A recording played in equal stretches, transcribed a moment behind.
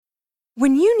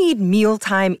When you need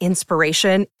mealtime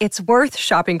inspiration, it's worth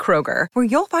shopping Kroger, where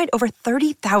you'll find over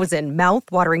 30,000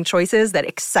 mouth-watering choices that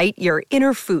excite your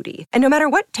inner foodie. And no matter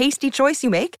what tasty choice you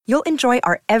make, you'll enjoy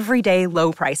our everyday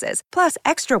low prices, plus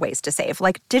extra ways to save,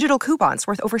 like digital coupons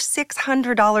worth over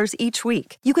 $600 each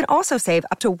week. You can also save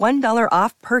up to $1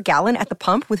 off per gallon at the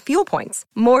pump with fuel points.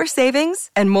 More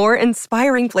savings and more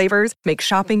inspiring flavors make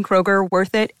shopping Kroger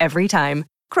worth it every time.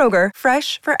 Kroger,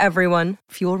 fresh for everyone.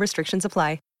 Fuel restrictions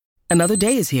apply. Another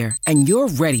day is here, and you're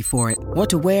ready for it. What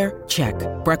to wear? Check.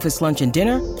 Breakfast, lunch, and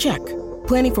dinner? Check.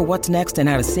 Planning for what's next and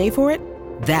how to save for it?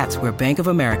 That's where Bank of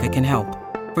America can help.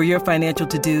 For your financial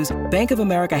to-dos, Bank of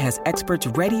America has experts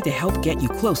ready to help get you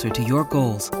closer to your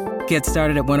goals. Get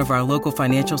started at one of our local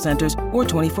financial centers or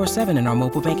 24/7 in our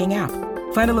mobile banking app.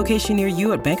 Find a location near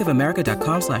you at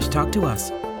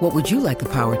bankofamerica.com/talktous. What would you like the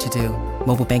power to do?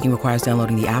 Mobile banking requires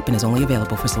downloading the app and is only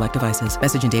available for select devices.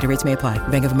 Message and data rates may apply.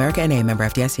 Bank of America N.A., member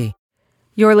FDIC.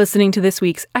 You're listening to this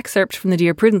week's excerpt from the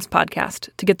Dear Prudence podcast.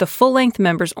 To get the full-length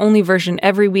members-only version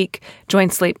every week, join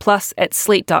Slate Plus at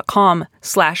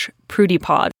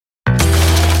slate.com/prudypod.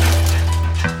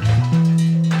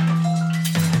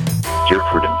 Dear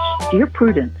Prudence. Dear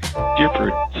Prudence. Dear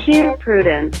Prudence. Dear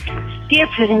Prudence. Dear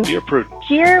Prudence. Dear Prudence.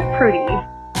 Dear Prudy.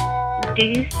 Do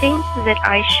you think that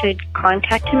I should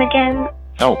contact him again?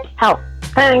 Help. Help.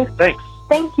 Thanks. Thanks.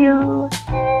 Thank you.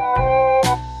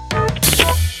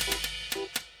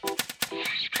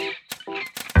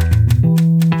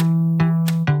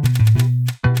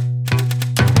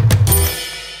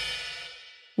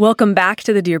 Welcome back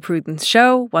to the Dear Prudence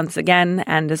Show once again,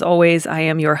 and as always, I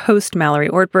am your host, Mallory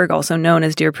Ortberg, also known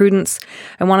as Dear Prudence.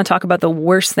 I want to talk about the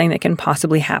worst thing that can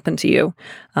possibly happen to you,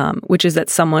 which is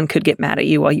that someone could get mad at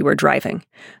you while you were driving.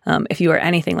 If you are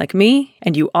anything like me,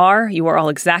 and you are all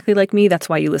exactly like me, that's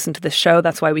why you listen to this show,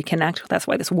 that's why we connect, that's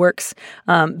why this works.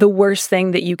 The worst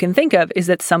thing that you can think of is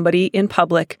that somebody in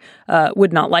public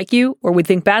would not like you or would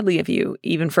think badly of you,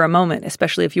 even for a moment,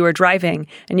 especially if you are driving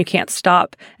and you can't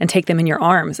stop and take them in your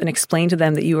arms and explain to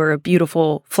them that you are a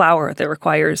beautiful flower that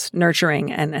requires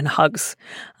nurturing and hugs.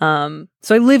 So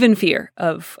I live in fear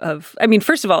of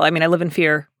first of all, I live in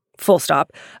fear, full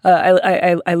stop.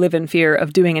 I live in fear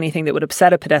of doing anything that would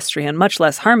upset a pedestrian, much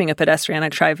less harming a pedestrian. I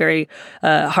try very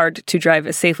hard to drive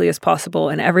as safely as possible.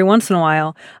 And every once in a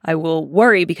while, I will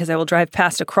worry because I will drive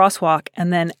past a crosswalk.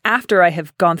 And then after I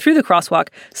have gone through the crosswalk,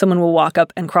 someone will walk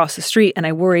up and cross the street. And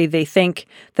I worry they think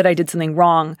that I did something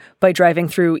wrong by driving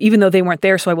through, even though they weren't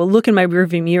there. So I will look in my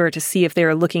rearview mirror to see if they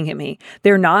are looking at me.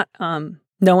 They're not.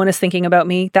 No one is thinking about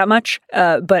me that much,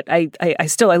 but I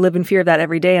live in fear of that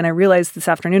every day. And I realized this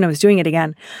afternoon I was doing it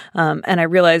again, and I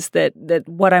realized that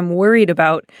what I'm worried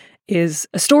about is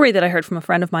a story that I heard from a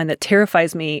friend of mine that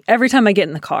terrifies me every time I get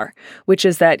in the car, which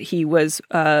is that he was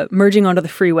merging onto the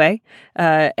freeway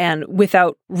and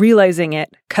without realizing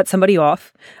it, cut somebody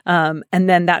off. And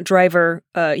then that driver,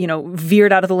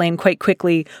 veered out of the lane quite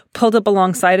quickly, pulled up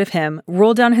alongside of him,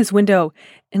 rolled down his window,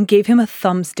 and gave him a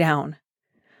thumbs down,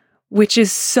 which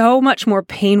is so much more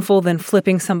painful than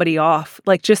flipping somebody off.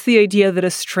 Like just the idea that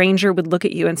a stranger would look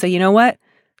at you and say, you know what?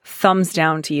 Thumbs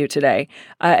down to you today.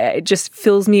 It just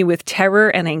fills me with terror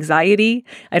and anxiety.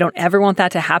 I don't ever want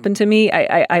that to happen to me.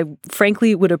 I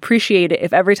frankly would appreciate it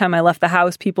if every time I left the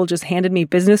house, people just handed me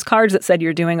business cards that said,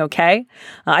 you're doing okay.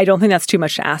 I don't think that's too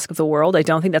much to ask of the world. I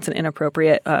don't think that's an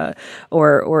inappropriate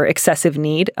or excessive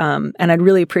need. And I'd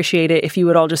really appreciate it if you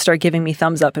would all just start giving me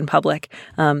thumbs up in public.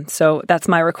 So that's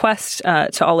my request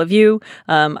to all of you.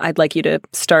 I'd like you to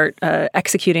start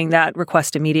executing that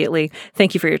request immediately.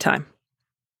 Thank you for your time.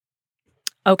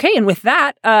 Okay, and with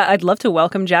that, I'd love to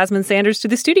welcome Jasmine Sanders to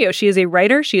the studio. She is a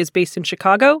writer. She is based in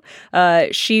Chicago.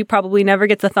 She probably never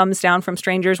gets a thumbs down from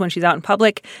strangers when she's out in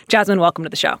public. Jasmine, welcome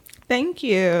to the show. Thank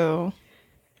you.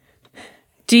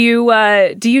 Do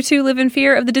you two live in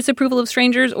fear of the disapproval of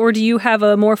strangers, or do you have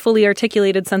a more fully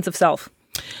articulated sense of self?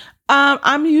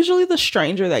 I'm usually the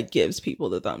stranger that gives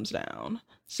people the thumbs down.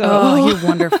 So, oh, you're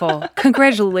wonderful.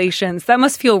 Congratulations. That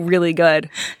must feel really good.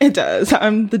 It does.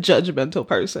 I'm the judgmental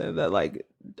person that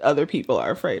other people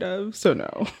are afraid of. So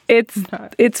no.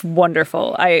 It's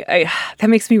wonderful. I that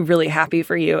makes me really happy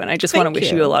for you, and I just want to wish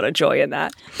you a lot of joy in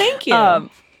that. Thank you.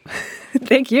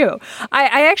 Thank you.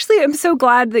 I actually am so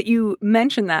glad that you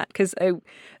mentioned that, because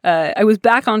I was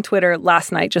back on Twitter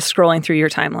last night just scrolling through your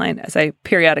timeline, as I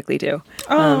periodically do,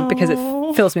 because it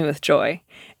fills me with joy.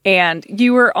 And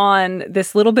you were on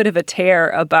this little bit of a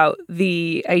tear about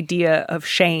the idea of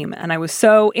shame. And I was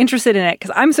so interested in it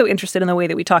because I'm so interested in the way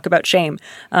that we talk about shame.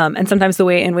 And sometimes the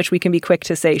way in which we can be quick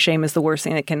to say shame is the worst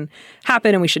thing that can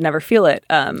happen and we should never feel it.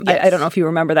 I don't know if you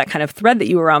remember that kind of thread that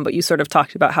you were on, but you sort of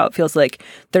talked about how it feels like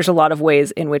there's a lot of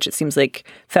ways in which it seems like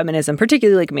feminism,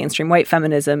 particularly like mainstream white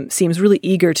feminism, seems really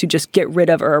eager to just get rid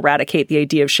of or eradicate the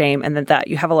idea of shame, and that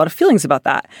you have a lot of feelings about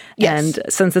that. Yes.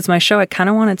 And since it's my show, I kind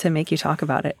of wanted to make you talk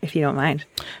about it, if you don't mind.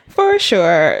 For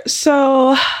sure.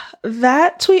 So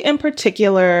that tweet in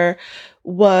particular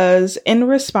was in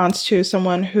response to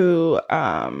someone who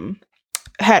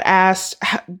had asked,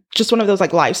 just one of those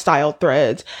like lifestyle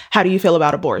threads, how do you feel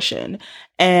about abortion?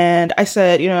 And I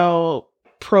said,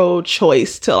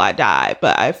 pro-choice till I die,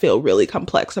 but I feel really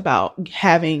complex about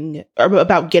getting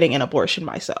an abortion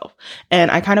myself. And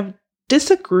I kind of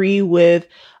disagree with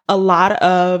a lot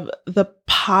of the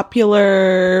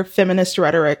popular feminist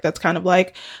rhetoric that's kind of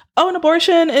like, oh, an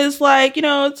abortion is like,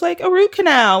 it's like a root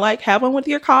canal, like have one with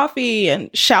your coffee and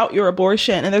shout your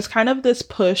abortion. And there's kind of this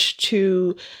push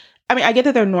to, I get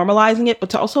that they're normalizing it,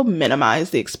 but to also minimize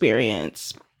the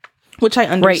experience, which I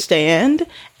understand.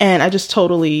 Right. And I just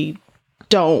totally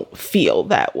don't feel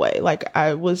that way. Like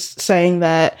I was saying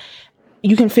that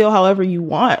you can feel however you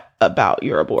want about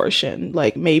your abortion.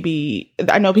 Like maybe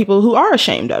I know people who are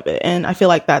ashamed of it, and I feel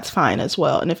like that's fine as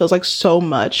well. And it feels like so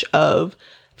much of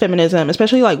feminism,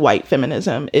 especially like white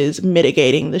feminism, is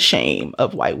mitigating the shame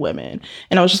of white women.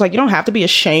 And I was just like, you don't have to be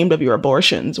ashamed of your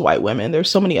abortions, white women. There's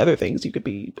so many other things you could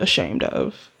be ashamed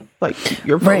of, like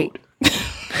your vote. Right.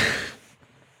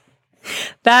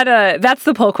 That's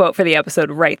the pull quote for the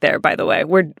episode right there, by the way.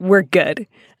 We're good.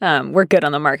 We're good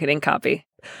on the marketing copy.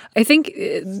 I think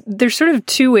there's sort of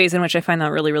two ways in which I find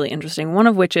that really, really interesting. One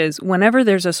of which is whenever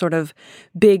there's a sort of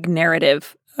big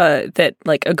narrative that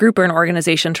like a group or an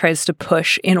organization tries to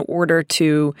push in order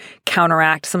to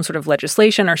counteract some sort of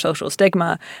legislation or social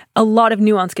stigma, a lot of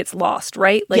nuance gets lost,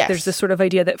 right? Like there's this sort of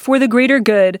idea that for the greater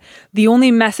good, the only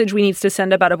message we need to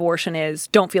send about abortion is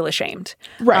don't feel ashamed.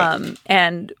 Right.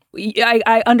 And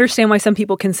I understand why some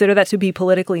people consider that to be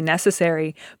politically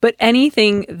necessary, but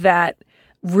anything that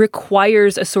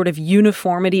requires a sort of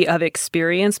uniformity of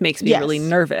experience makes me really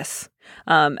nervous.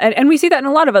 And we see that in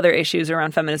a lot of other issues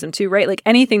around feminism too, right? Like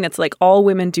anything that's like all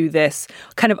women do this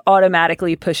kind of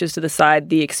automatically pushes to the side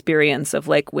the experience of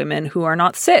like women who are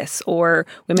not cis or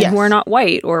women who are not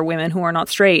white or women who are not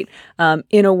straight,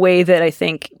 in a way that I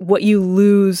think what you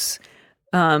lose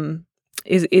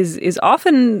is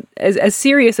often as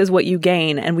serious as what you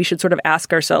gain. And we should sort of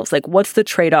ask ourselves, like, what's the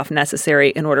trade-off necessary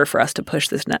in order for us to push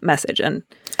this message? And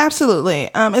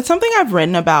absolutely. It's something I've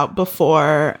written about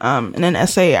before in an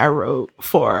essay I wrote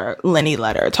for Lenny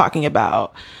Letter talking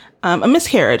about a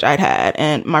miscarriage I'd had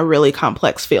and my really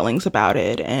complex feelings about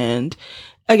it. And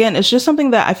again, it's just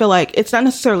something that I feel like it's not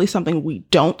necessarily something we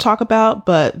don't talk about,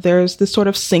 but there's this sort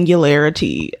of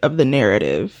singularity of the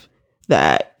narrative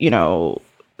that,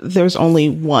 there's only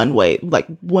one way. Like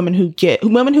women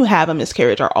who have a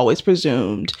miscarriage are always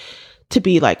presumed to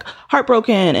be like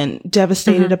heartbroken and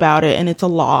devastated about it. And it's a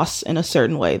loss in a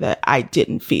certain way that I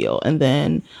didn't feel. And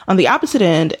then on the opposite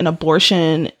end, an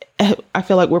abortion, I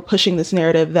feel like we're pushing this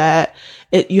narrative that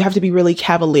you have to be really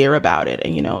cavalier about it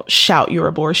and, shout your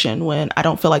abortion, when I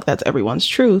don't feel like that's everyone's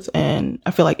truth. And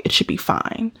I feel like it should be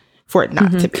fine for it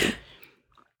not to be.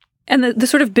 And the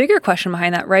sort of bigger question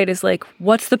behind that, right, is like,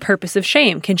 what's the purpose of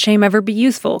shame? Can shame ever be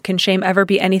useful? Can shame ever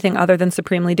be anything other than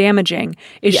supremely damaging?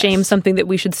 Is shame something that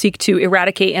we should seek to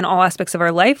eradicate in all aspects of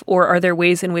our life? Or are there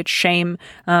ways in which shame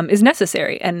is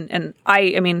necessary? And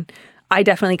I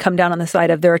definitely come down on the side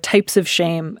of there are types of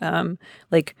shame,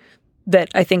 that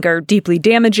I think are deeply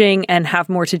damaging and have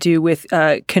more to do with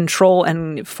control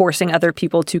and forcing other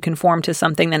people to conform to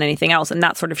something than anything else. And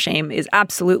that sort of shame is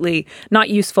absolutely not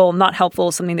useful, not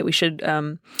helpful, something that we should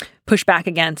push back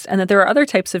against. And that there are other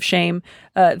types of shame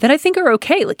that I think are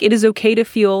okay. Like it is okay to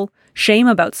feel shame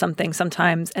about something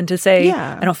sometimes and to say,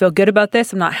 I don't feel good about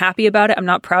this. I'm not happy about it. I'm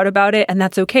not proud about it. And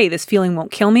that's okay. This feeling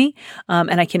won't kill me.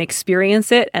 And I can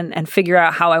experience it and figure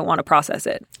out how I want to process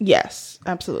it. Yes,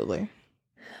 absolutely.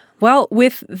 Well,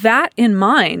 with that in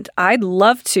mind, I'd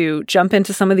love to jump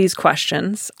into some of these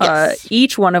questions,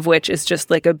 each one of which is just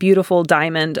like a beautiful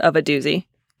diamond of a doozy.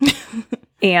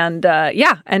 And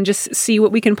just see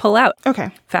what we can pull out. Okay.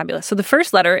 Fabulous. So the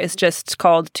first letter is just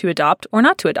called To Adopt or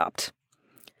Not to Adopt.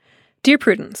 Dear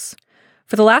Prudence,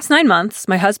 for the last 9 months,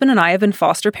 my husband and I have been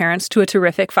foster parents to a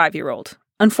terrific 5-year-old.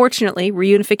 Unfortunately,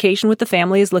 reunification with the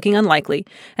family is looking unlikely,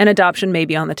 and adoption may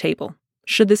be on the table.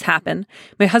 Should this happen,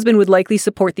 my husband would likely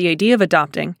support the idea of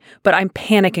adopting, but I'm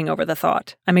panicking over the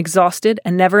thought. I'm exhausted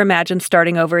and never imagined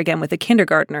starting over again with a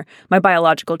kindergartner. My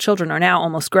biological children are now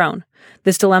almost grown.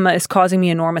 This dilemma is causing me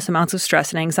enormous amounts of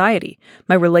stress and anxiety.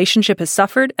 My relationship has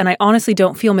suffered, and I honestly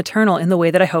don't feel maternal in the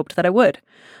way that I hoped that I would.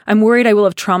 I'm worried I will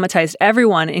have traumatized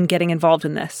everyone in getting involved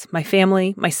in this. My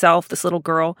family, myself, this little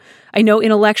girl. I know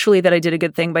intellectually that I did a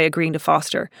good thing by agreeing to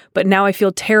foster, but now I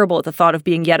feel terrible at the thought of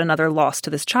being yet another loss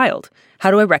to this child. How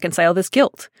do I reconcile this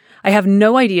guilt? I have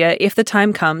no idea if the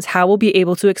time comes how we'll be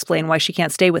able to explain why she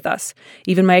can't stay with us.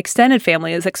 Even my extended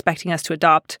family is expecting us to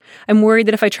adopt. I'm worried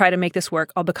that if I try to make this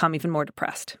work, I'll become even more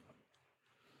depressed.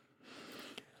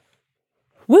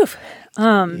 Woof.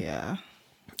 Yeah.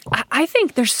 I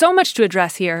think there's so much to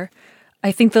address here.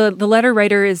 I think the letter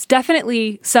writer is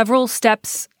definitely several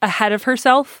steps ahead of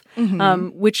herself,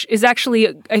 which is actually,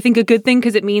 I think, a good thing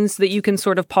because it means that you can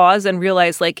sort of pause and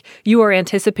realize, like, you are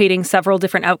anticipating several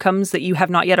different outcomes that you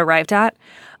have not yet arrived at.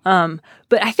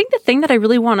 But I think the thing that I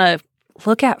really want to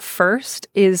look at first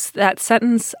is that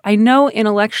sentence, I know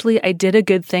intellectually I did a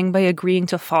good thing by agreeing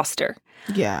to foster.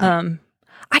 Yeah.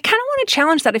 I kind of want to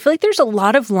challenge that. I feel like there's a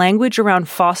lot of language around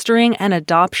fostering and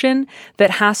adoption that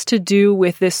has to do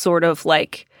with this sort of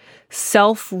like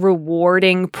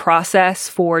self-rewarding process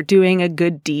for doing a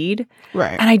good deed.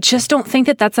 Right. And I just don't think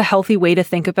that that's a healthy way to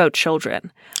think about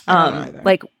children. I don't either.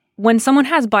 Like when someone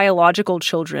has biological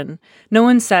children, no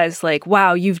one says like,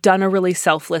 wow, you've done a really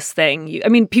selfless thing. I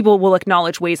mean, people will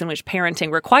acknowledge ways in which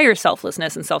parenting requires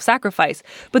selflessness and self-sacrifice,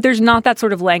 but there's not that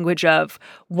sort of language of,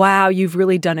 wow, you've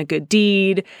really done a good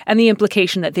deed, and the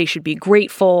implication that they should be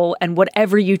grateful, and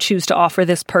whatever you choose to offer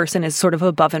this person is sort of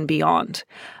above and beyond.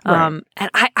 Right. And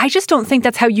I just don't think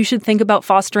that's how you should think about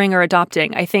fostering or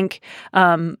adopting. I think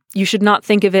you should not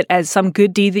think of it as some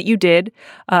good deed that you did.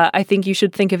 I think you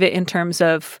should think of it in terms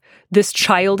of this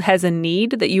child has a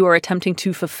need that you are attempting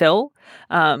to fulfill.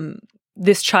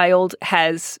 This child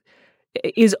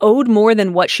is owed more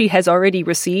than what she has already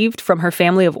received from her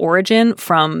family of origin,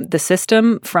 from the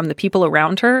system, from the people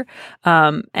around her.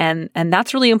 And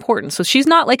that's really important. So she's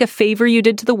not like a favor you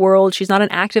did to the world. She's not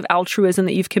an act of altruism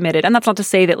that you've committed. And that's not to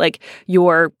say that like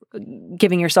you're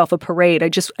giving yourself a parade. I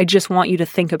just want you to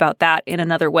think about that in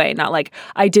another way. Not like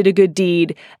I did a good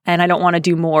deed and I don't want to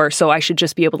do more, so I should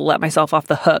just be able to let myself off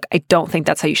the hook. I don't think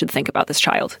that's how you should think about this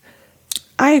child.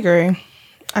 I agree.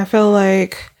 I feel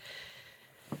like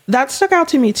that stuck out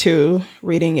to me too,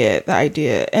 reading it, the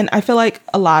idea. And I feel like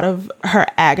a lot of her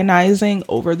agonizing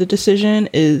over the decision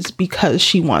is because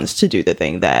she wants to do the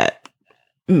thing that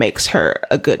makes her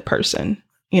a good person.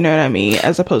 You know what I mean?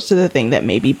 As opposed to the thing that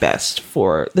may be best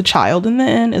for the child in the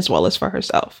end, as well as for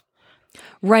herself.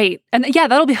 Right. And yeah,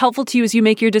 that'll be helpful to you as you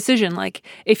make your decision. Like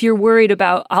if you're worried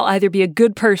about, I'll either be a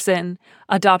good person,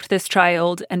 adopt this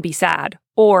child and be sad,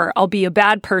 or I'll be a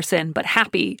bad person but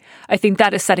happy, I think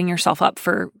that is setting yourself up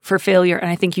for failure. And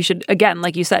I think you should, again,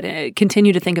 like you said,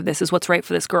 continue to think of this as what's right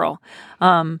for this girl.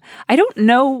 I don't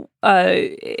know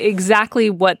exactly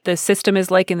what the system is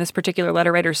like in this particular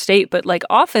letter writer's state, but like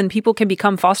often people can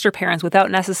become foster parents without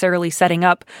necessarily setting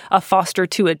up a foster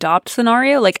to adopt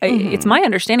scenario. Like it's my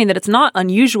understanding that it's not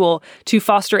unusual to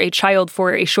foster a child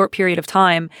for a short period of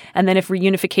time, and then if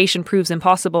reunification proves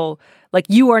impossible, like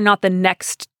you are not the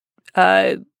next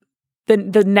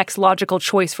the next logical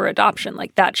choice for adoption.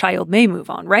 Like that child may move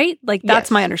on, right? Like that's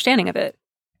Yes. my understanding of it.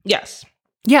 Yes.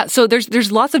 Yeah. So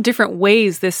there's lots of different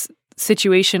ways this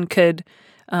situation could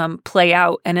play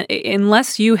out. And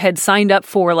unless you had signed up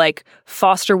for like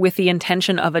foster with the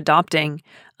intention of adopting,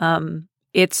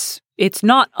 it's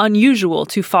not unusual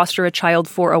to foster a child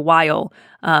for a while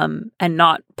and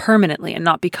not permanently and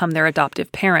not become their adoptive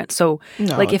parent. So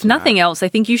No, like if it's nothing else, I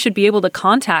think you should be able to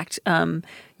contact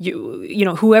you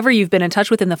know, whoever you've been in touch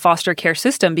with in the foster care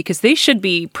system, because they should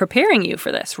be preparing you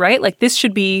for this, right? Like this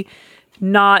should be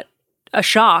not a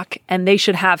shock, and they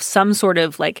should have some sort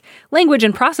of like language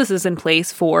and processes in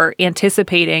place for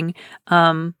anticipating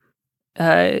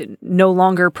no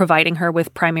longer providing her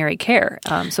with primary care.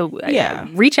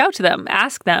 Reach out to them,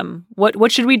 ask them,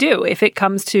 what should we do if it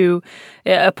comes to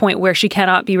a point where she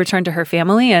cannot be returned to her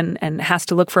family and has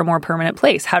to look for a more permanent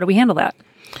place? How do we handle that?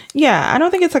 Yeah, I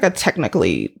don't think it's like a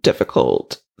technically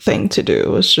difficult thing to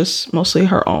do. It's just mostly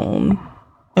her own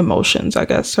emotions, I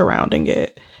guess, surrounding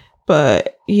it.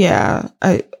 But yeah,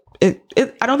 I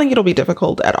don't think it'll be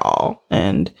difficult at all.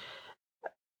 And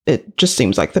it just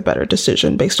seems like the better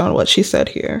decision based on what she said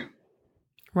here.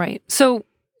 Right. So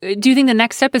do you think the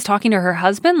next step is talking to her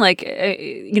husband? Like,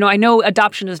 I know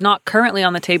adoption is not currently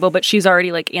on the table, but she's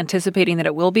already like anticipating that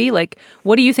it will be. Like,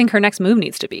 what do you think her next move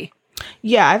needs to be?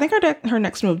 Yeah, I think her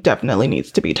next move definitely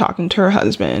needs to be talking to her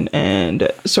husband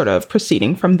and sort of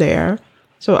proceeding from there.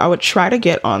 So I would try to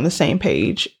get on the same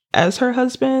page as her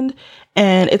husband.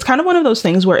 And it's kind of one of those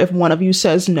things where if one of you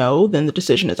says no, then the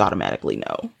decision is automatically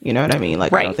no. You know what I mean?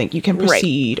 Like, I don't think you can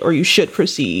proceed or you should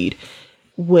proceed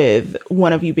with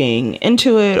one of you being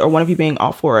into it or one of you being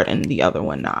all for it and the other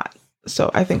one not. So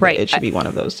I think that it should be one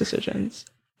of those decisions.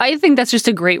 I think that's just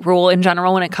a great rule in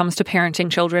general when it comes to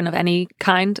parenting children of any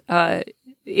kind.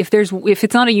 If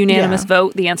it's not a unanimous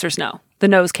vote, the answer is no. The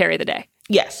no's carry the day.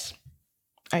 Yes,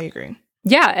 I agree.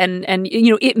 Yeah, and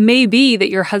you know, it may be that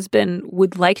your husband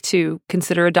would like to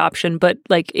consider adoption, but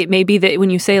like it may be that when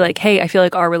you say like, "Hey, I feel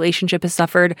like our relationship has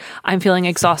suffered. I'm feeling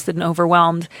exhausted and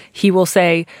overwhelmed," he will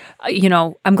say, "You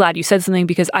know, I'm glad you said something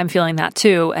because I'm feeling that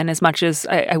too. And as much as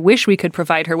I wish we could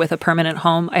provide her with a permanent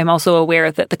home, I'm also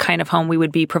aware that the kind of home we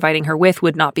would be providing her with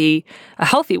would not be a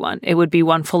healthy one. It would be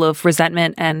one full of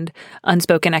resentment and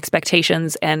unspoken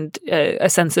expectations and a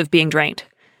sense of being drained."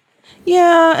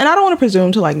 Yeah, and I don't want to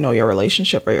presume to like know your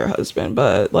relationship or your husband,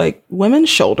 but like women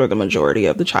shoulder the majority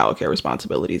of the childcare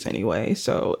responsibilities anyway.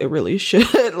 So it really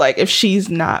should, like, if she's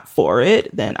not for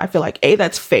it, then I feel like A,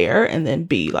 that's fair, and then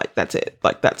B, like that's it.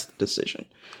 Like that's the decision.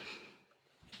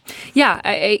 Yeah,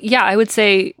 I would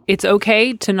say it's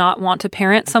okay to not want to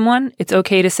parent someone. It's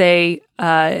okay to say,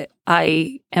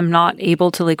 I am not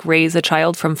able to like raise a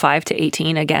child from 5 to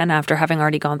 18 again after having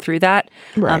already gone through that.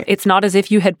 Right. It's not as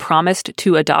if you had promised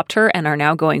to adopt her and are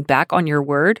now going back on your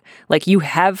word. Like you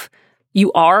have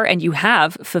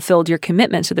fulfilled your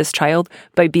commitment to this child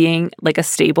by being like a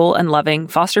stable and loving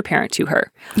foster parent to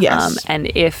her. Yes.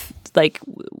 And if like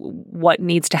what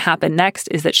needs to happen next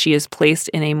is that she is placed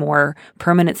in a more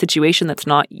permanent situation that's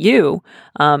not you.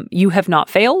 You have not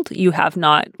failed. You have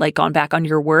not like gone back on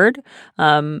your word.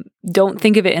 Don't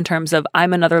think of it in terms of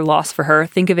I'm another loss for her.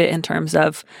 Think of it in terms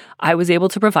of I was able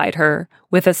to provide her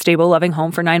with a stable, loving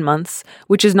home for 9 months,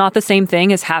 which is not the same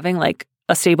thing as having like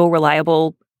a stable,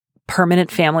 reliable,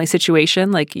 permanent family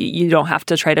situation. Like you don't have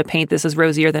to try to paint this as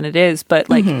rosier than it is, but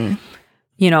like,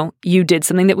 you know, you did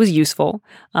something that was useful.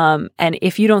 And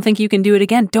if you don't think you can do it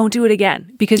again, don't do it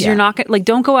again because you're not like,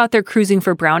 don't go out there cruising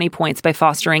for brownie points by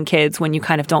fostering kids when you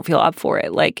kind of don't feel up for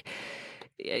it. Like,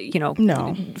 you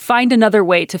know, find another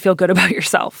way to feel good about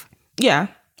yourself. Yeah,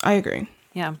 I agree.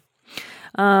 Yeah.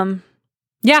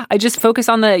 Yeah, I just focus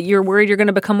on you're worried you're going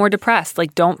to become more depressed.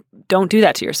 Like, don't do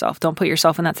that to yourself. Don't put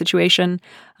yourself in that situation.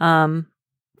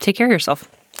 Take care of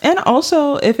yourself. And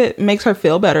also, if it makes her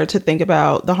feel better to think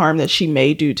about the harm that she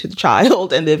may do to the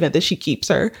child in the event that she keeps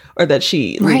her or that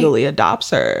she legally adopts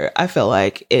her, I feel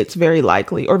like it's very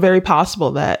likely or very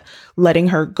possible that letting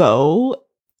her go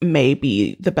may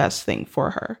be the best thing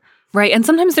for her. Right. And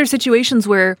sometimes there's situations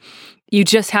where you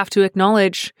just have to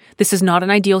acknowledge this is not an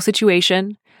ideal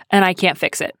situation and I can't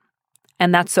fix it.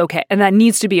 And that's okay. And that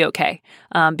needs to be okay.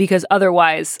 Because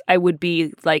otherwise I would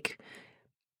be like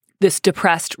this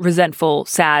depressed, resentful,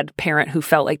 sad parent who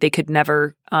felt like they could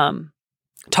never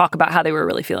talk about how they were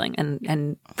really feeling.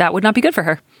 And that would not be good for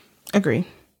her. Agree.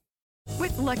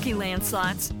 With Lucky Land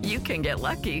Slots, you can get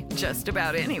lucky just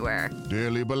about anywhere.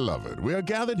 Dearly beloved, we are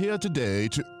gathered here today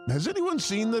to... Has anyone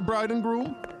seen the bride and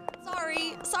groom?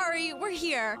 Sorry, we're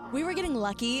here. We were getting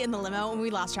lucky in the limo and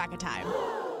we lost track of time.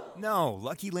 No,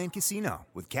 Lucky Land Casino,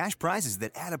 with cash prizes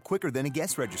that add up quicker than a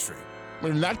guest registry.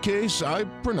 In that case, I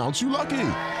pronounce you lucky.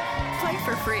 Play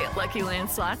for free at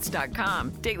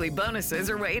LuckyLandSlots.com. Daily bonuses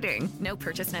are waiting. No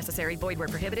purchase necessary. Void where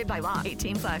prohibited by law.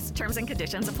 18+. Terms and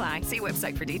conditions apply. See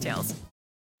website for details.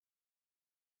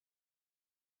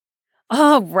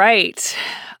 All right.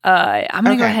 I'm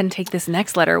going to go ahead and take this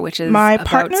next letter, which is my about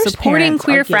partner's supporting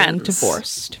queer friends.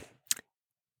 Divorced.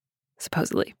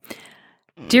 Supposedly.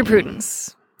 Dear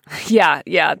Prudence. Yeah,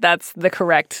 that's the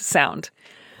correct sound.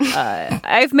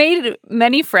 I've made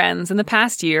many friends in the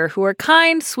past year who are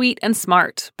kind, sweet, and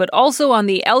smart, but also on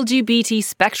the LGBT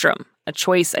spectrum, a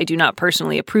choice I do not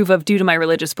personally approve of due to my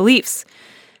religious beliefs.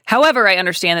 However, I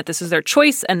understand that this is their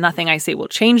choice and nothing I say will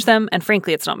change them, and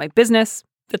frankly, it's not my business,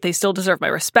 that they still deserve my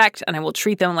respect, and I will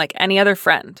treat them like any other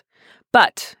friend.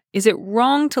 But is it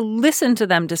wrong to listen to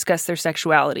them discuss their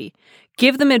sexuality,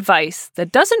 give them advice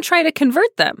that doesn't try to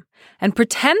convert them, and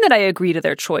pretend that I agree to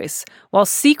their choice while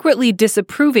secretly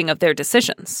disapproving of their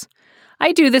decisions?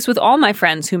 I do this with all my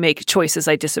friends who make choices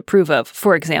I disapprove of,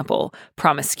 for example,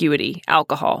 promiscuity,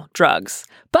 alcohol, drugs.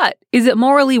 But is it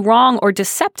morally wrong or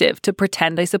deceptive to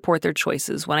pretend I support their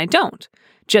choices when I don't?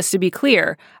 Just to be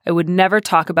clear, I would never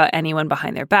talk about anyone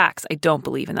behind their backs. I don't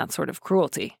believe in that sort of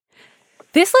cruelty.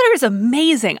 This letter is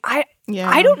amazing. I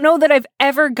don't know that I've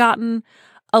ever gotten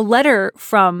a letter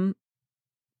from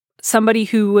somebody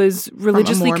who was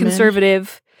religiously Mormon?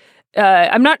 conservative.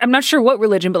 I'm not sure what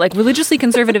religion, but like religiously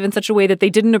conservative in such a way that they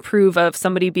didn't approve of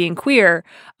somebody being queer,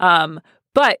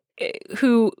 but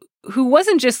who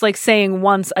wasn't just like saying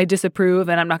once I disapprove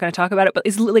and I'm not going to talk about it, but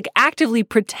is like actively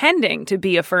pretending to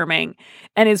be affirming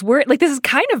and is like this is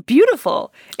kind of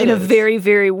beautiful in a very,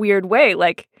 very weird way.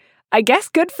 Like, I guess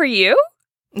good for you.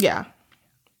 Yeah.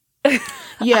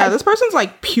 Yeah, this person's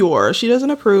like pure. She doesn't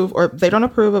approve, or they don't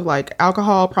approve of like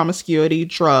alcohol, promiscuity,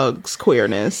 drugs,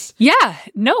 queerness. Yeah,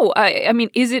 no. I mean,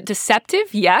 is it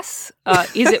deceptive? Yes.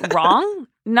 Is it wrong?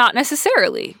 Not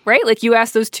necessarily, right? Like you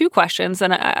asked those two questions,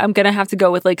 and I'm going to have to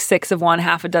go with like 6 of one,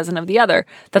 half a dozen of the other.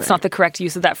 That's not the correct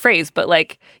use of that phrase, but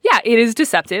like, yeah, it is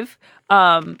deceptive.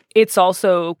 It's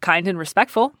also kind and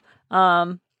respectful.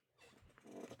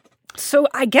 So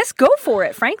I guess go for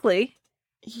it, frankly.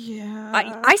 Yeah.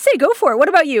 I say go for it. What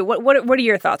about you? What are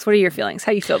your thoughts? What are your feelings?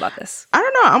 How you feel about this? I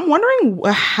don't know. I'm wondering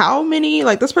how many,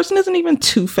 like, this person isn't even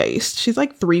 2-faced. She's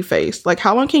like 3-faced. Like,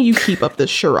 how long can you keep up this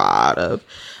charade of,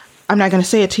 I'm not going to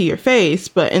say it to your face,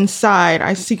 but inside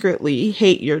I secretly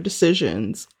hate your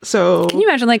decisions. So can you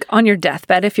imagine like on your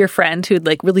deathbed if your friend who'd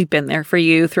like really been there for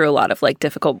you through a lot of like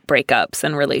difficult breakups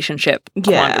and relationship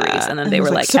quandaries, and then they were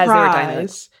like, as they were dying,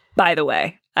 like, by the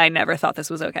way, I never thought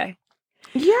this was okay.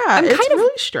 Yeah, it's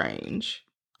really strange.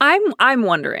 I'm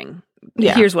wondering.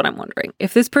 Yeah. Here's what I'm wondering.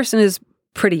 If this person is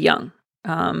pretty young,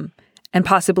 and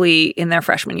possibly in their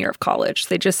freshman year of college,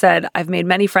 they just said, I've made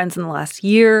many friends in the last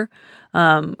year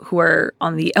who are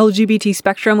on the LGBT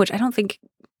spectrum, which I don't think,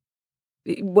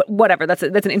 whatever, that's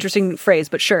an interesting phrase,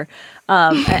 but sure.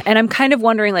 And I'm kind of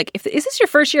wondering, like, is this your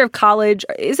first year of college?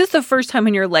 Is this the first time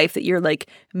in your life that you're like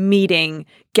meeting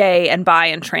gay and bi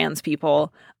and trans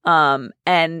people? And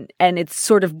it's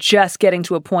sort of just getting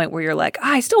to a point where you're like,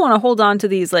 I still want to hold on to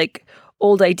these like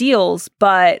old ideals,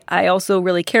 but I also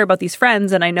really care about these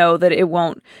friends, and I know that it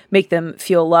won't make them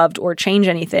feel loved or change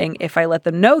anything if I let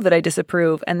them know that I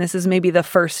disapprove. And this is maybe the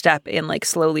first step in like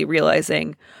slowly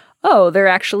realizing, oh, they're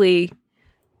actually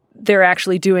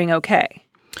doing okay.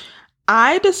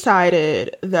 I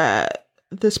decided that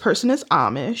this person is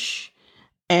Amish.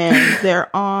 And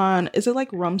they're on, is it like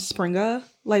Rumspringa?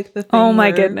 Like the thing oh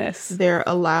my goodness. They're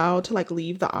allowed to like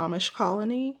leave the Amish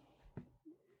colony.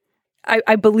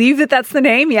 I believe that that's the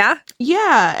name, yeah?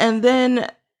 Yeah, and then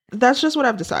that's just what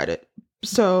I've decided.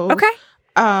 So, okay.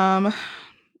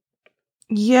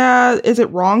 Yeah, is it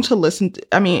wrong to listen?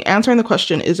 Answering the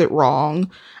question, is it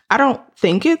wrong? I don't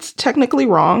think it's technically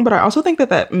wrong, but I also think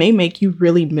that may make you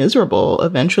really miserable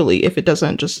eventually if it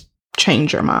doesn't just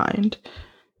change your mind.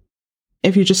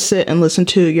 If you just sit and listen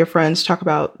to your friends talk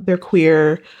about their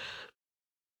queer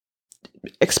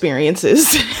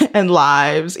experiences and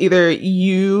lives, either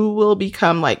you'll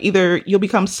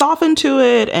become softened to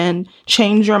it and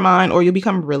change your mind, or you'll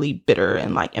become really bitter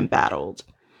and like embattled.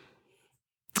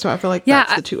 So I feel like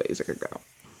that's the two ways it could go.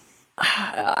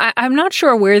 I'm not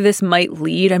sure where this might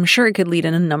lead. I'm sure it could lead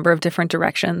in a number of different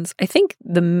directions. I think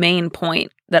the main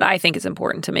point that I think is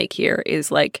important to make here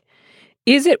is like,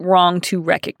 is it wrong to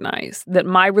recognize that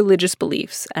my religious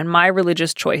beliefs and my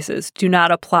religious choices do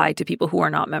not apply to people who are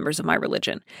not members of my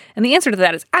religion? And the answer to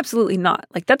that is absolutely not.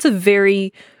 Like, that's a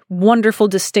very wonderful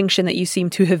distinction that you seem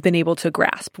to have been able to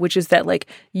grasp, which is that like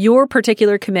your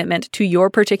particular commitment to your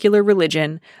particular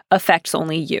religion affects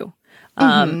only you.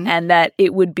 And that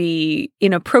it would be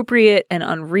inappropriate and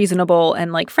unreasonable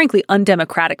and, like, frankly,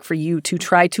 undemocratic for you to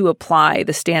try to apply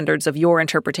the standards of your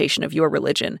interpretation of your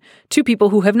religion to people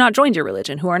who have not joined your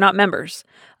religion, who are not members.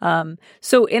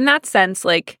 So in that sense,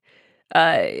 like,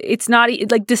 it's not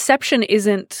like deception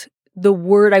isn't the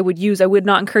word I would use. I would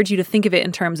not encourage you to think of it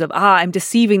in terms of, I'm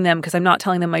deceiving them because I'm not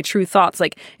telling them my true thoughts.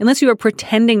 Like, unless you are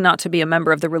pretending not to be a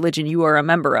member of the religion you are a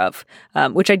member of,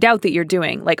 which I doubt that you're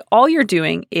doing. Like, all you're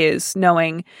doing is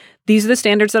knowing these are the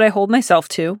standards that I hold myself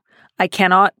to. I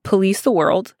cannot police the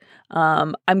world.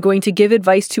 I'm going to give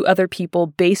advice to other people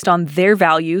based on their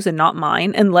values and not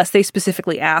mine, unless they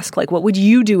specifically ask, like, what would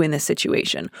you do in this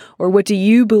situation? Or what do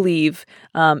you believe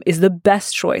is the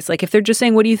best choice? Like, if they're just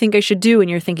saying, what do you think I should do? And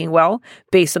you're thinking, well,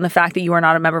 based on the fact that you are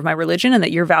not a member of my religion and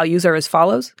that your values are as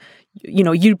follows, you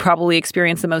know, you'd probably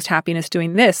experience the most happiness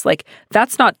doing this. Like,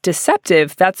 that's not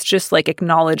deceptive. That's just like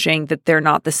acknowledging that they're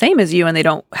not the same as you and they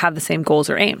don't have the same goals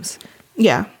or aims.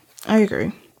 Yeah, I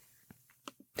agree.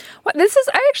 Well, I find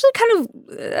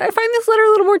this letter a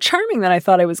little more charming than I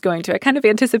thought I was going to. I kind of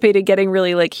anticipated getting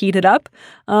really like heated up.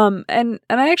 And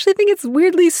I actually think it's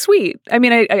weirdly sweet. I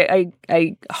mean,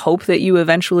 I hope that you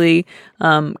eventually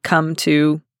come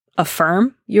to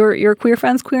affirm your queer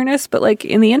friend's queerness, but like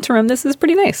in the interim, this is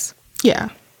pretty nice. Yeah,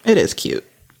 it is cute.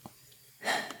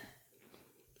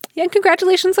 Yeah, and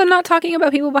congratulations on not talking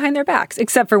about people behind their backs,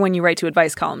 except for when you write to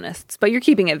advice columnists. But you're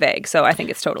keeping it vague, so I think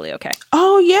it's totally okay.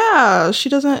 Oh, yeah. She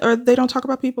doesn't, or they don't talk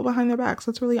about people behind their backs.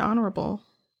 That's really honorable.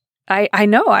 I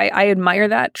know. I admire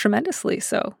that tremendously.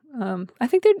 So I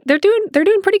think they're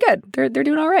doing pretty good. They're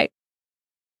doing all right.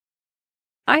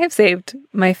 I have saved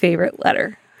my favorite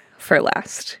letter for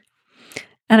last.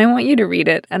 And I want you to read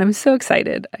it. And I'm so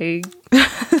excited. I'm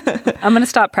going to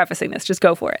stop prefacing this. Just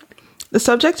go for it. The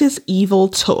subject is evil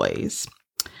toys.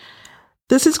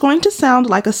 This is going to sound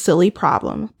like a silly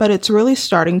problem, but it's really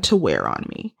starting to wear on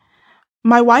me.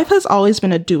 My wife has always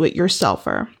been a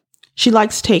do-it-yourselfer. She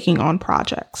likes taking on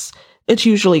projects. It's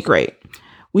usually great.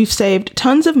 We've saved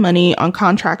tons of money on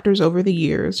contractors over the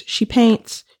years. She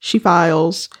paints, she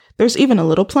files, there's even a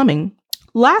little plumbing.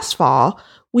 Last fall,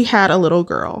 we had a little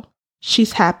girl.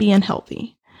 She's happy and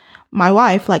healthy. My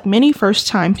wife, like many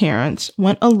first-time parents,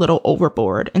 went a little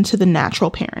overboard into the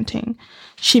natural parenting.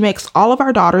 She makes all of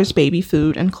our daughter's baby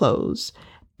food and clothes.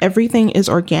 Everything is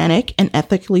organic and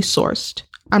ethically sourced.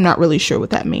 I'm not really sure what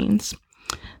that means.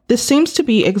 This seems to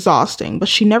be exhausting, but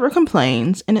she never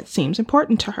complains, and it seems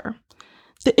important to her.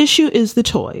 The issue is the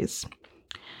toys.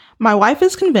 My wife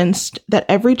is convinced that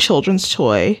every children's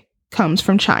toy comes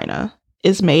from China,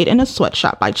 is made in a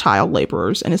sweatshop by child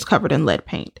laborers, and is covered in lead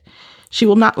paint. She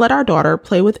will not let our daughter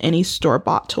play with any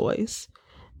store-bought toys.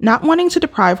 Not wanting to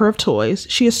deprive her of toys,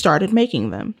 she has started making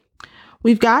them.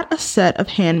 We've got a set of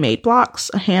handmade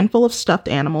blocks, a handful of stuffed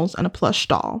animals, and a plush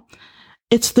doll.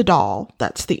 It's the doll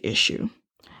that's the issue.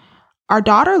 Our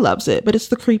daughter loves it, but it's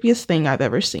the creepiest thing I've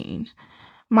ever seen.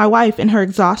 My wife, in her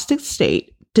exhausted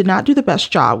state, did not do the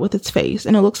best job with its face,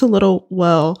 and it looks a little,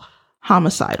 well,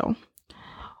 homicidal.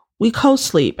 We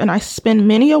co-sleep, and I spend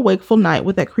many a wakeful night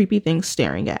with that creepy thing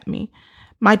staring at me.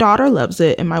 My daughter loves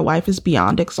it, and my wife is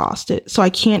beyond exhausted, so I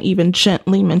can't even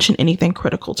gently mention anything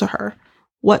critical to her.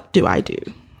 What do I do?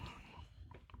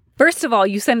 First of all,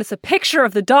 you send us a picture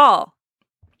of the doll.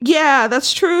 Yeah,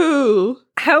 that's true.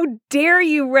 How dare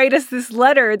you write us this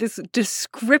letter, this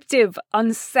descriptive,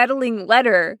 unsettling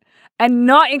letter, and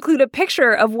not include a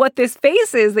picture of what this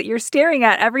face is that you're staring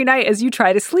at every night as you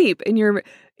try to sleep in your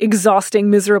exhausting,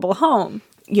 miserable home.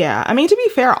 Yeah, I mean, to be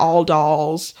fair, all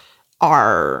dolls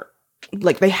are,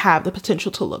 like, they have the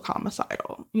potential to look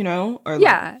homicidal, you know? Or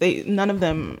yeah. None of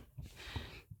them,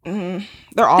 they're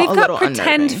all a little unnerving. They've got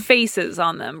pretend faces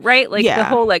on them, right? Like, the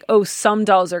whole, like, oh, some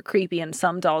dolls are creepy and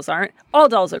some dolls aren't. All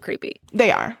dolls are creepy.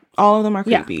 They are. All of them are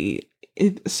creepy.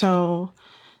 Yeah. So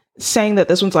saying that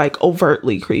this one's, like,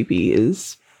 overtly creepy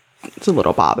it's a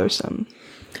little bothersome.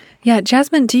 Yeah,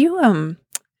 Jasmine, do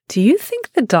you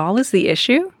think the doll is the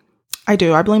issue? I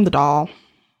do. I blame the doll.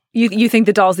 You think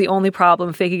the doll's the only problem?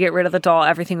 If they could get rid of the doll,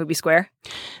 everything would be square?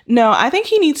 No, I think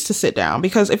he needs to sit down,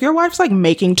 because if your wife's like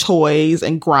making toys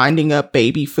and grinding up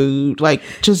baby food, like,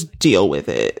 just deal with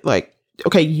it. Like,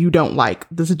 okay, you don't like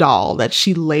this doll that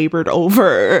she labored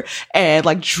over and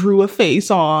like drew a face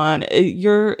on.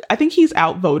 I think he's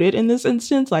outvoted in this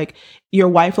instance. Like, your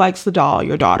wife likes the doll,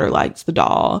 your daughter likes the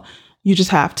doll. You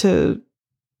just have to,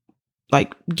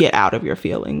 like, get out of your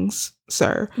feelings,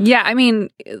 sir. Yeah, I mean,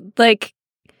 like,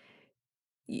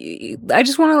 I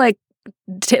just want to, like,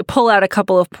 pull out a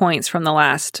couple of points from the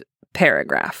last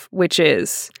paragraph, which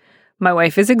is, my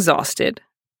wife is exhausted.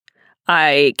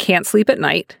 I can't sleep at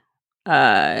night.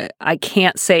 I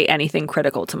can't say anything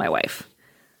critical to my wife.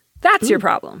 That's your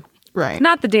problem. Right.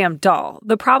 Not the damn doll.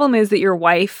 The problem is that your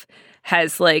wife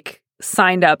has, like,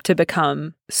 signed up to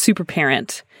become super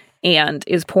parent and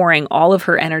is pouring all of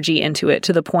her energy into it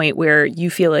to the point where you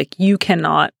feel like you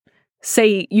can't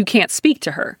speak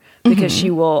to her because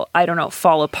she will, I don't know,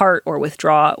 fall apart or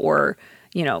withdraw or,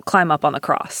 you know, climb up on the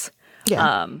cross.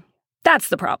 Yeah. That's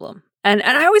the problem. And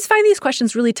I always find these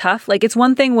questions really tough. Like, it's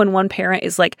one thing when one parent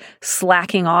is, like,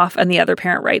 slacking off and the other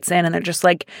parent writes in and they're just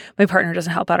like, my partner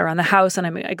doesn't help out around the house and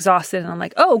I'm exhausted. And I'm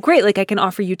like, oh, great. Like, I can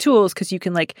offer you tools because you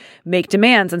can, like, make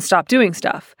demands and stop doing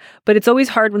stuff. But it's always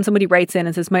hard when somebody writes in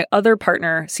and says, my other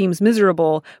partner seems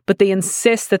miserable, but they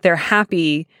insist that they're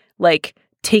happy, like,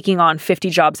 taking on 50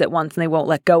 jobs at once and they won't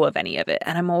let go of any of it.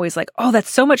 And I'm always like, oh,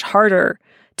 that's so much harder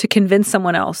to convince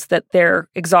someone else that they're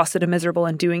exhausted and miserable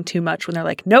and doing too much when they're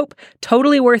like, nope,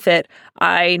 totally worth it.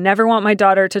 I never want my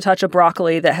daughter to touch a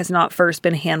broccoli that has not first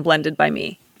been hand blended by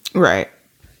me. Right.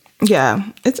 Yeah,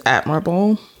 it's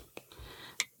admirable.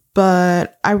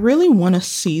 But I really want to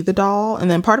see the doll.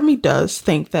 And then part of me does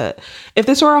think that if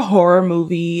this were a horror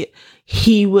movie,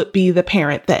 he would be the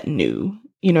parent that knew.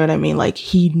 You know what I mean? Like,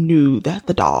 he knew that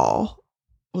the doll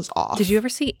was off. Did you ever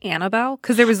see Annabelle?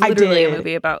 Because there was literally a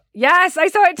movie about... Yes, I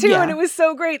saw it too, and it was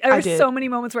so great. There were so many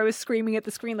moments where I was screaming at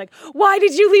the screen like, why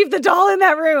did you leave the doll in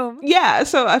that room? Yeah,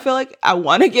 so I feel like I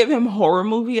want to give him horror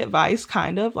movie advice,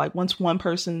 kind of. Like, once one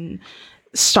person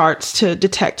starts to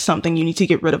detect something, you need to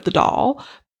get rid of the doll.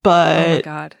 But... Oh my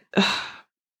God.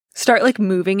 Start, like,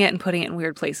 moving it and putting it in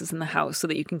weird places in the house so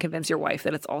that you can convince your wife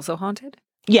that it's also haunted?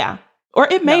 Yeah. Or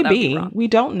it may be. We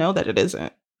don't know that it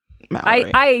isn't.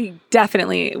 I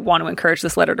definitely want to encourage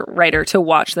this writer to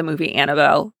watch the movie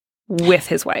Annabelle with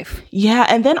his wife. Yeah,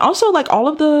 and then also like all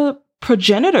of the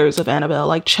progenitors of Annabelle,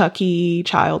 like Chucky,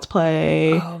 Child's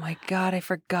Play. Oh my God, I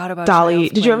forgot about Dolly.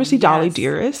 Did you ever see Dolly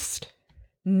Dearest?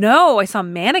 No, I saw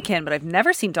Mannequin, but I've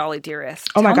never seen Dolly Dearest.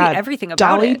 Oh my God, Tell me everything about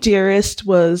Dolly it. Dearest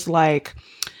was like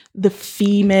the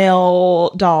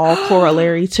female doll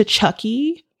corollary to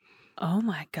Chucky. Oh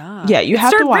my God. Yeah, you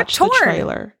have to watch the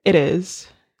trailer. It is.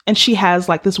 And she has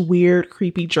like this weird,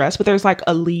 creepy dress, but there's like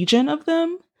a legion of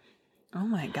them. Oh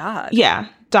my God. Yeah.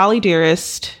 Dolly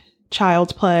Dearest,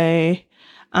 Child's Play,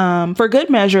 For Good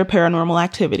Measure, Paranormal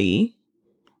Activity.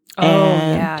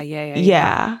 Oh,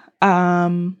 yeah.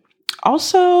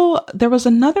 Also, there was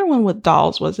another one with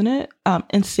dolls, wasn't it?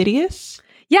 Insidious.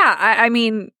 Yeah. I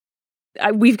mean,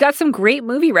 we've got some great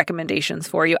movie recommendations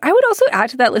for you. I would also add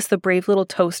to that list The Brave Little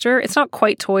Toaster. It's not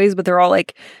quite toys, but they're all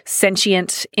like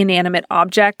sentient, inanimate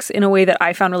objects in a way that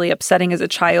I found really upsetting as a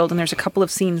child. And there's a couple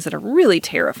of scenes that are really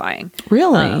terrifying.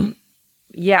 Really?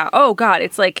 Yeah. Oh, God.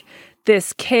 It's like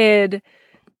this kid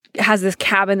has this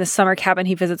cabin, this summer cabin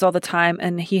he visits all the time.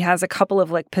 And he has a couple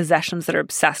of like possessions that are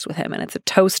obsessed with him. And it's a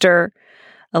toaster,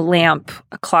 a lamp,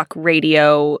 a clock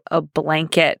radio, a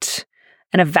blanket,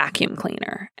 and a vacuum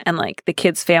cleaner. And like the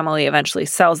kid's family eventually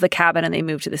sells the cabin and they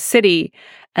move to the city.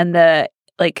 And the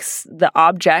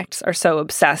objects are so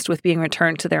obsessed with being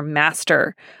returned to their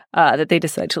master that they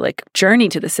decide to like journey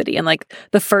to the city. And like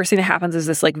the first thing that happens is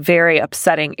this like very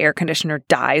upsetting air conditioner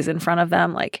dies in front of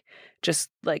them. Like just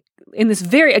like in this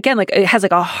very, again, like it has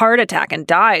like a heart attack and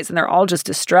dies and they're all just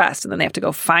distressed. And then they have to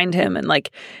go find him. And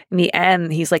like in the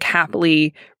end, he's like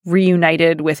happily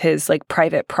reunited with his like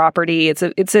private property. It's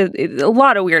a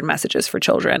lot of weird messages for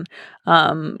children.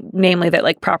 Namely that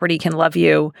like property can love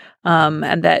you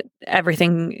and that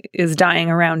everything is dying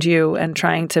around you and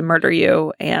trying to murder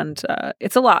you. And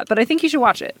it's a lot, but I think you should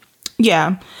watch it.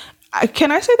 Yeah.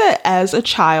 Can I say that as a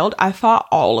child, I thought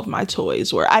all of my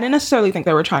toys were, I didn't necessarily think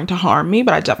they were trying to harm me,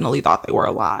 but I definitely thought they were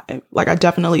alive. Like I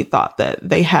definitely thought that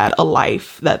they had a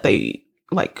life that they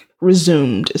like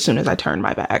resumed as soon as I turned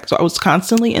my back. So I was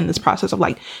constantly in this process of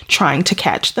like trying to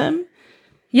catch them.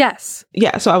 Yes.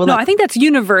 Yeah. So I would. No, I think that's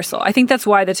universal. I think that's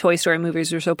why the Toy Story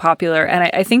movies were so popular. And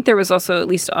I think there was also, at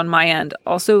least on my end,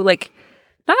 also like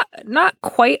not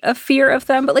quite a fear of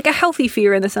them, but like a healthy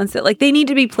fear in the sense that like they need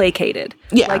to be placated.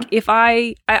 Yeah. Like if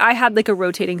I had like a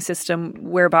rotating system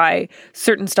whereby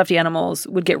certain stuffed animals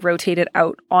would get rotated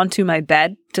out onto my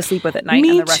bed to sleep with at night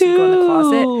and the rest would go in the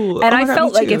closet. And I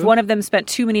felt like if one of them spent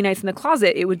too many nights in the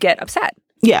closet, it would get upset.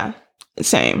 Yeah.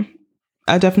 Same.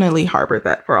 I definitely harbored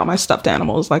that for all my stuffed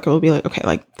animals. Like it would be like, okay,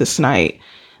 like this night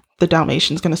the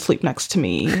Dalmatian's going to sleep next to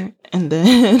me and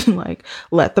then like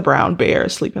let the brown bear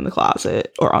sleep in the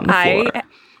closet or on the floor. I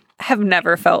have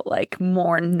never felt like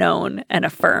more known and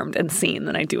affirmed and seen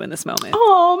than I do in this moment.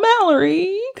 Oh,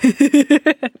 Mallory.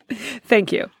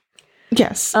 Thank you.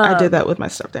 Yes, I did that with my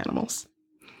stuffed animals.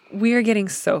 We are getting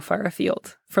so far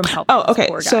afield from helping this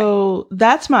poor guy. So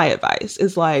that's my advice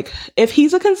is like, if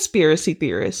he's a conspiracy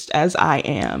theorist, as I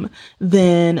am,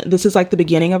 then this is like the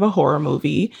beginning of a horror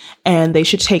movie and they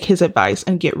should take his advice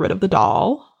and get rid of the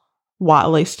doll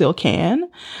while they still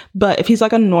can. But if he's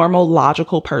like a normal,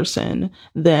 logical person,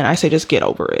 then I say just get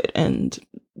over it and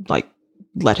like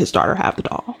let his daughter have the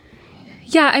doll.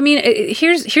 Yeah, I mean,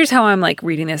 here's how I'm like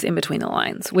reading this in between the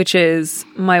lines, which is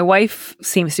my wife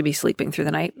seems to be sleeping through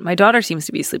the night. My daughter seems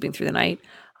to be sleeping through the night.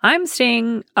 I'm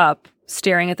staying up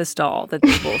staring at this doll that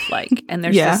they both like. And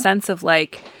there's a sense of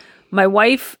like, my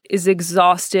wife is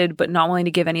exhausted but not willing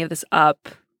to give any of this up.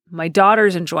 My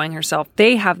daughter's enjoying herself.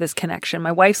 They have this connection.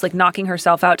 My wife's like knocking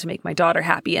herself out to make my daughter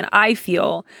happy. And I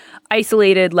feel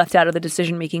isolated, left out of the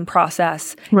decision-making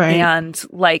process. Right. And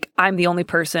like, I'm the only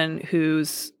person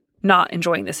who's not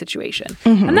enjoying the situation.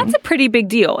 Mm-hmm. And that's a pretty big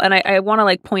deal. And I want to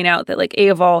like point out that like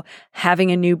of all,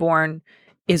 having a newborn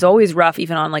is always rough,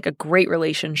 even on like a great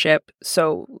relationship.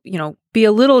 So, you know, be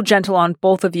a little gentle on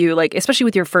both of you, like, especially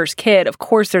with your first kid. Of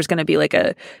course, there's going to be like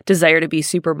a desire to be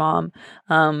super mom.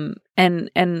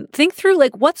 And think through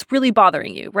like what's really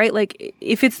bothering you, right? Like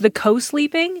if it's the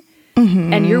co-sleeping,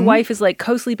 and your wife is like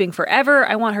co-sleeping forever.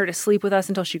 I want her to sleep with us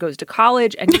until she goes to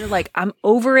college. And you're like, I'm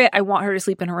over it. I want her to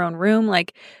sleep in her own room.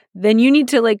 Like, then you need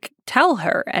to like tell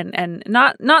her and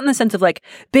not in the sense of like,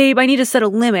 babe, I need to set a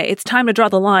limit. It's time to draw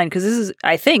the line. Cause this is,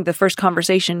 I think, the first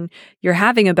conversation you're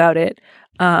having about it.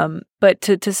 But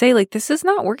to say like, this is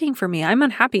not working for me. I'm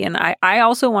unhappy. And I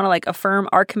also want to like affirm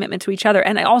our commitment to each other.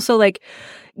 And I also like,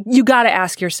 you got to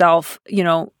ask yourself, you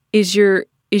know, is your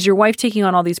wife taking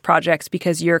on all these projects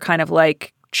because you're kind of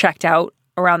like checked out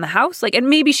around the house? Like, and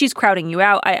maybe she's crowding you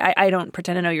out. I don't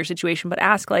pretend to know your situation, but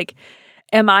ask like,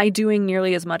 am I doing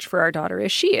nearly as much for our daughter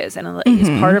as she is? And is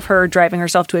part of her driving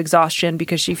herself to exhaustion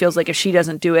because she feels like if she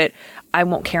doesn't do it, I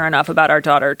won't care enough about our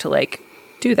daughter to like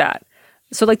do that.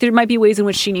 So like there might be ways in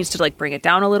which she needs to like bring it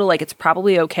down a little. Like it's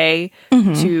probably okay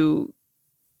to,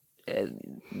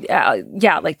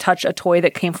 like touch a toy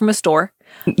that came from a store.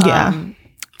 Yeah.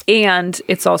 And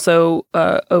it's also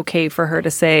okay for her to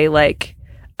say like,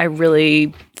 I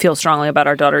really feel strongly about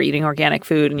our daughter eating organic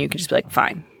food. And you can just be like,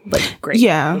 fine, like great.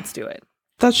 Yeah. Let's do it.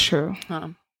 That's true.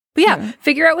 But yeah,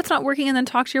 figure out what's not working and then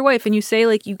talk to your wife. And you say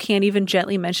like, you can't even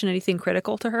gently mention anything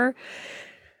critical to her.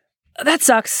 That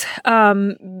sucks.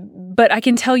 But I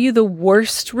can tell you the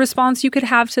worst response you could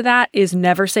have to that is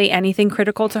never say anything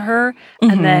critical to her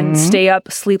and then stay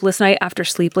up sleepless night after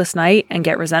sleepless night and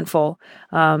get resentful.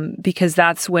 Because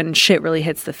that's when shit really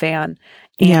hits the fan.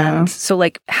 And so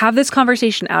like have this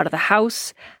conversation out of the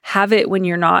house, have it when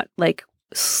you're not like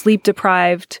sleep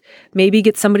deprived, maybe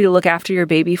get somebody to look after your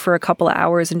baby for a couple of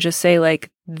hours and just say like,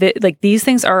 these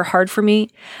things are hard for me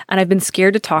and I've been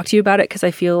scared to talk to you about it because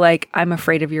I feel like I'm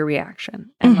afraid of your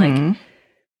reaction. And like,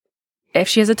 if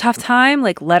she has a tough time,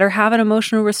 like let her have an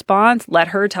emotional response, let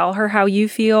her tell her how you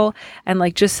feel and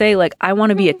like just say like, I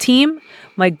want to be a team.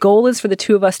 My goal is for the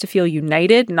two of us to feel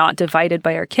united, not divided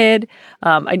by our kid.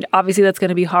 Obviously that's going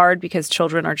to be hard because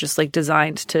children are just like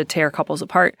designed to tear couples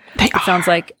apart. It sounds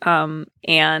like,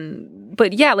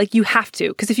 but yeah, like you have to,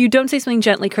 because if you don't say something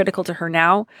gently critical to her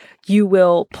now, you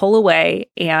will pull away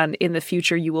and in the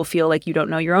future you will feel like you don't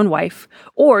know your own wife,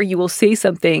 or you will say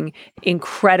something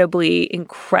incredibly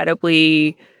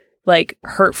like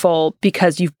hurtful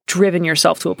because you've driven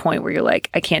yourself to a point where you're like,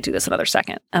 I can't do this another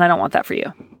second. And I don't want that for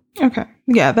you. Okay.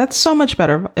 Yeah, that's so much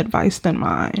better advice than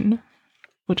mine,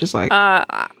 which is like...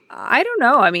 I don't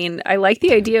know. I mean, I like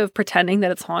the idea of pretending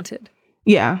that it's haunted.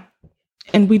 Yeah.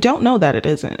 And we don't know that it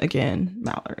isn't, again,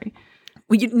 Mallory.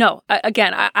 No,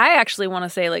 again, I actually want to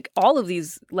say like all of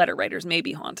these letter writers may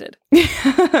be haunted.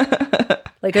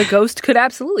 Like a ghost could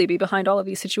absolutely be behind all of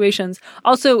these situations.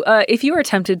 Also, if you are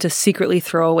tempted to secretly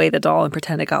throw away the doll and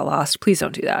pretend it got lost, please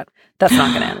don't do that. That's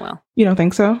not going to end well. You don't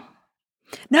think so?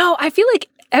 No, I feel like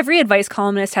every advice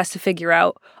columnist has to figure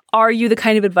out, are you the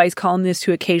kind of advice columnist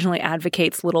who occasionally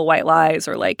advocates little white lies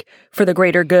or like for the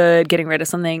greater good, getting rid of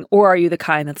something? Or are you the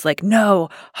kind that's like, no,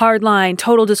 hard line,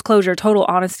 total disclosure, total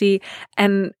honesty?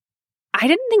 And I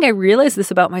didn't think I realized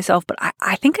this about myself, but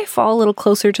I think I fall a little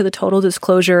closer to the total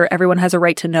disclosure, everyone has a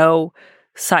right to know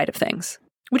side of things,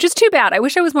 which is too bad. I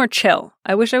wish I was more chill.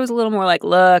 I wish I was a little more like,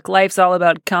 look, life's all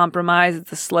about compromise.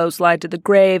 It's a slow slide to the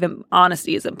grave and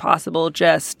honesty is impossible.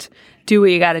 Just do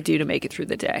what you got to do to make it through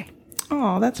the day.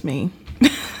 Oh, that's me.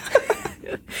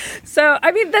 So,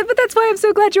 I mean, but that's why I'm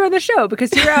so glad you're on the show,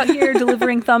 because you're out here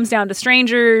delivering thumbs down to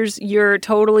strangers. You're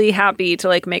totally happy to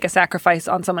like make a sacrifice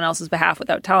on someone else's behalf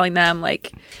without telling them.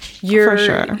 Like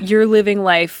you're living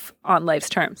life on life's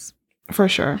terms. For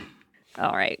sure.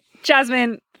 All right.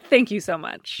 Jasmine, thank you so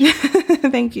much.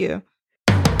 Thank you.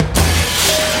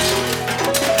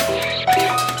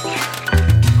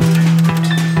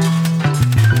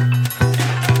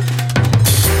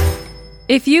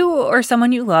 If you or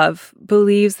someone you love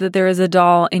believes that there is a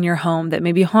doll in your home that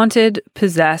may be haunted,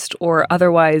 possessed, or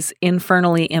otherwise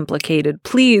infernally implicated,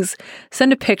 please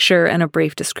send a picture and a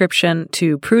brief description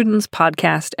to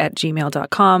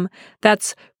prudencepodcast@gmail.com.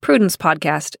 That's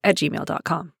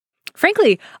prudencepodcast@gmail.com.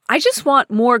 Frankly, I just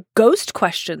want more ghost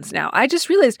questions now. I just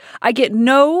realized I get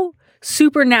no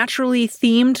supernaturally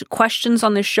themed questions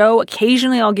on this show.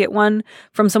 Occasionally I'll get one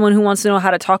from someone who wants to know how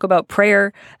to talk about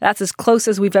prayer. That's as close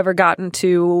as we've ever gotten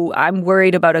to I'm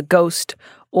worried about a ghost,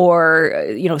 or,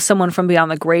 you know, someone from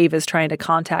beyond the grave is trying to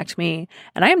contact me.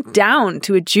 And I am down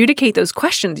to adjudicate those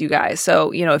questions, you guys.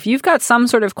 So, you know, if you've got some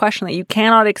sort of question that you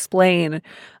cannot explain,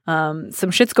 some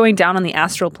shit's going down on the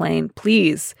astral plane,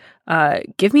 please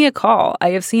give me a call.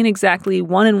 I have seen exactly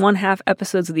 1 1/2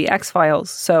 episodes of The X-Files,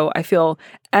 so I feel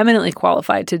eminently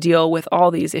qualified to deal with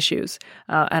all these issues,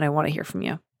 and I want to hear from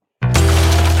you.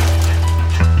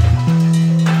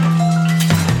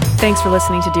 Thanks for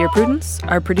listening to Dear Prudence.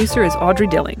 Our producer is Audrey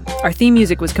Dilling. Our theme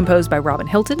music was composed by Robin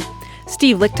Hilton.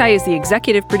 Steve Lichtai is the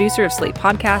executive producer of Slate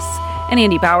Podcasts, and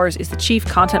Andy Bowers is the chief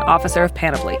content officer of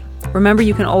Panoply. Remember,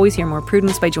 you can always hear more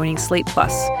Prudence by joining Slate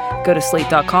Plus. Go to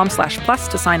slate.com/plus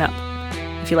to sign up.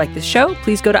 If you like this show,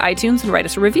 please go to iTunes and write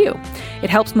us a review. It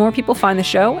helps more people find the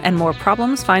show and more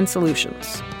problems find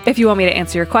solutions. If you want me to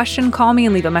answer your question, call me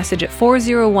and leave a message at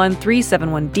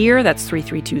 401-371-DEAR, that's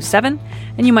 3327,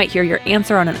 and you might hear your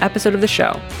answer on an episode of the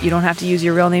show. You don't have to use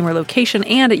your real name or location,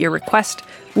 and at your request,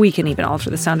 we can even alter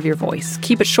the sound of your voice.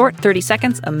 Keep it short, 30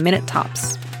 seconds, a minute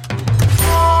tops.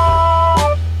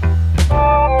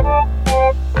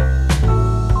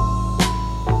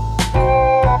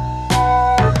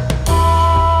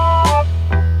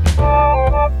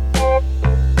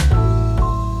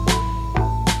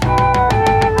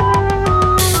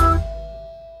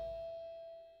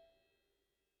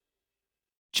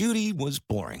 Judy was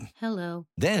boring. Hello.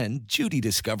 Then Judy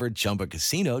discovered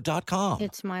ChumbaCasino.com.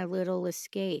 It's my little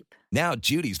escape. Now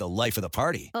Judy's the life of the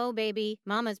party. Oh, baby,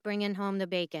 mama's bringing home the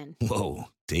bacon. Whoa,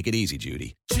 take it easy,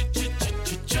 Judy.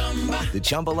 The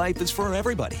Chumba life is for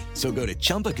everybody. So go to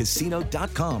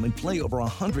ChumbaCasino.com and play over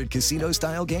 100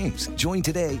 casino-style games. Join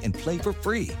today and play for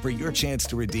free for your chance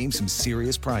to redeem some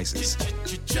serious prizes.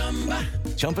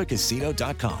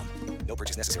 ChumbaCasino.com. No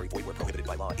purchase necessary. Void where prohibited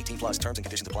by law. 18+ terms and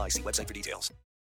conditions apply. See website for details.